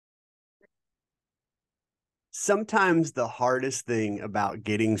Sometimes the hardest thing about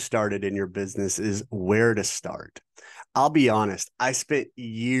getting started in your business is where to start. I'll be honest, I spent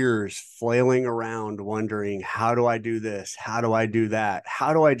years flailing around wondering, how do I do this? How do I do that?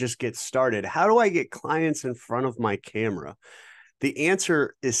 How do I just get started? How do I get clients in front of my camera? The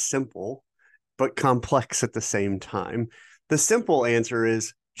answer is simple, but complex at the same time. The simple answer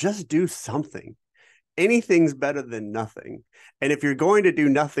is just do something. Anything's better than nothing. And if you're going to do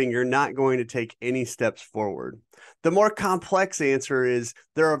nothing, you're not going to take any steps forward. The more complex answer is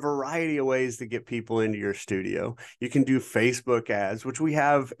there are a variety of ways to get people into your studio. You can do Facebook ads, which we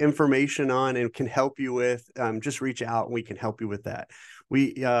have information on and can help you with. Just reach out and we can help you with that.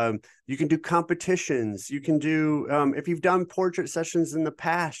 You can do competitions. You can do, if you've done portrait sessions in the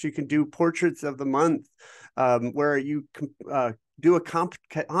past, you can do portraits of the month, where you do a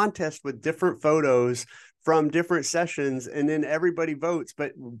contest with different photos from different sessions, and then everybody votes.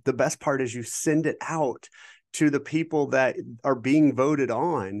 But the best part is you send it out to the people that are being voted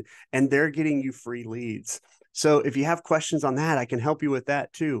on, and they're getting you free leads. So if you have questions on that, I can help you with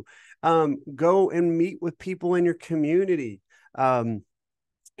that too. Go and meet with people in your community.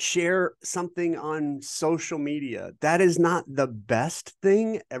 Share something on social media. That is not the best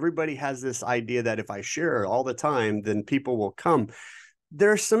thing. Everybody has this idea that if I share all the time, then people will come.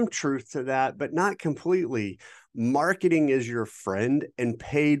 There's some truth to that, but not completely. Marketing is your friend, and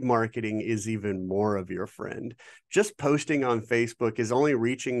paid marketing is even more of your friend. Just posting on Facebook is only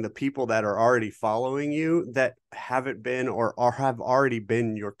reaching the people that are already following you, that haven't been or have already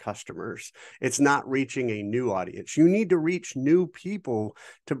been your customers. It's not reaching a new audience. You need to reach new people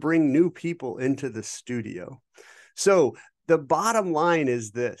to bring new people into the studio. So the bottom line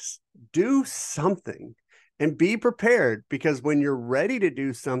is this: do something. And be prepared, because when you're ready to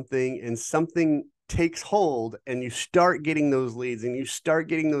do something and something takes hold and you start getting those leads and you start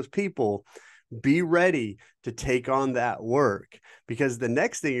getting those people, be ready to take on that work, because the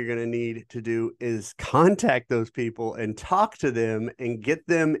next thing you're going to need to do is contact those people and talk to them and get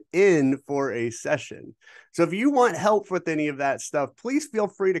them in for a session. So if you want help with any of that stuff, please feel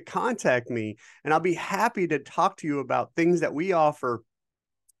free to contact me, and I'll be happy to talk to you about things that we offer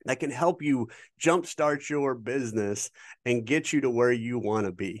that can help you jumpstart your business and get you to where you want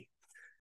to be.